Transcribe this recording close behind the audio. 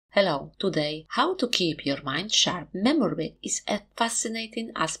Hello, today, how to keep your mind sharp. Memory is a fascinating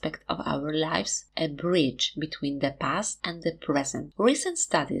aspect of our lives, a bridge between the past and the present. Recent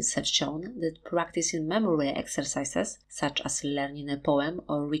studies have shown that practicing memory exercises, such as learning a poem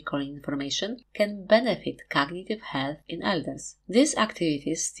or recalling information, can benefit cognitive health in elders. These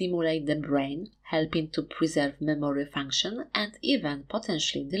activities stimulate the brain, helping to preserve memory function and even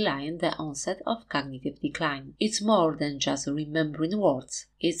potentially delaying the onset of cognitive decline. It's more than just remembering words.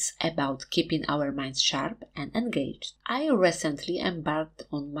 It's about keeping our minds sharp and engaged. I recently embarked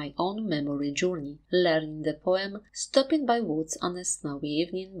on my own memory journey, learning the poem Stopping by Woods on a Snowy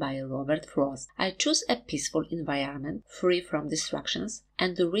Evening by Robert Frost. I chose a peaceful environment, free from distractions,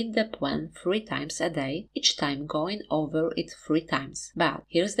 and read the poem 3 times a day, each time going over it 3 times. But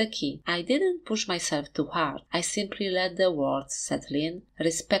here's the key. I didn't push myself too hard. I simply let the words settle in,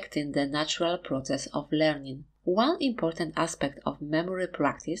 respecting the natural process of learning. One important aspect of memory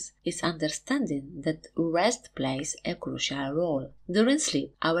practice is understanding that rest plays a crucial role. During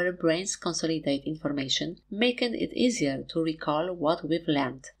sleep, our brains consolidate information, making it easier to recall what we've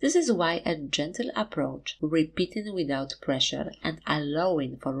learned. This is why a gentle approach, repeating without pressure and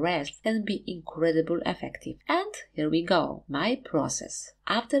allowing for rest, can be incredibly effective. And here we go, my process.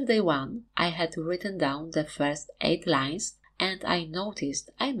 After day 1, I had written down the first 8 lines, and I noticed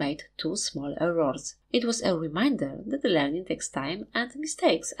I made 2 small errors. It was a reminder that learning takes time and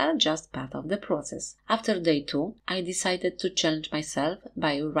mistakes are just part of the process. After day 2, I decided to challenge myself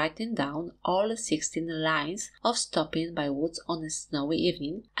by writing down all 16 lines of Stopping by Woods on a Snowy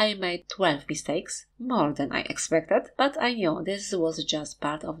Evening. I made 12 mistakes, more than I expected, but I knew this was just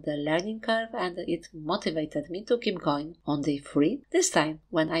part of the learning curve and it motivated me to keep going. On day 3, this time,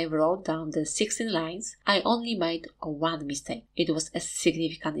 when I wrote down the 16 lines, I only made 1 mistake. It was a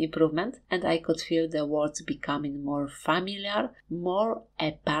significant improvement and I could feel the words becoming more familiar, more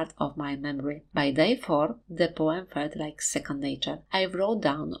a part of my memory. By day 4, the poem felt like second nature. I wrote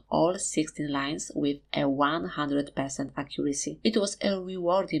down all 16 lines with a 100% accuracy. It was a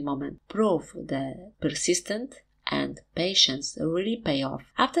rewarding moment, proof the persistence and patience really pay off.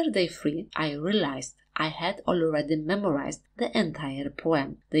 After day 3, I realized I had already memorized the entire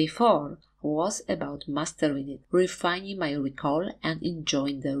poem. Day 4 was about mastering it, refining my recall and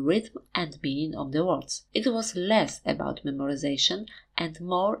enjoying the rhythm and meaning of the words. It was less about memorization and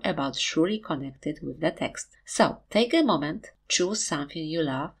more about truly connected with the text. So, take a moment, choose something you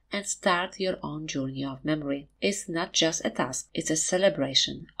love, and start your own journey of memory. It's not just a task, it's a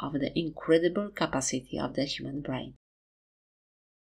celebration of the incredible capacity of the human brain.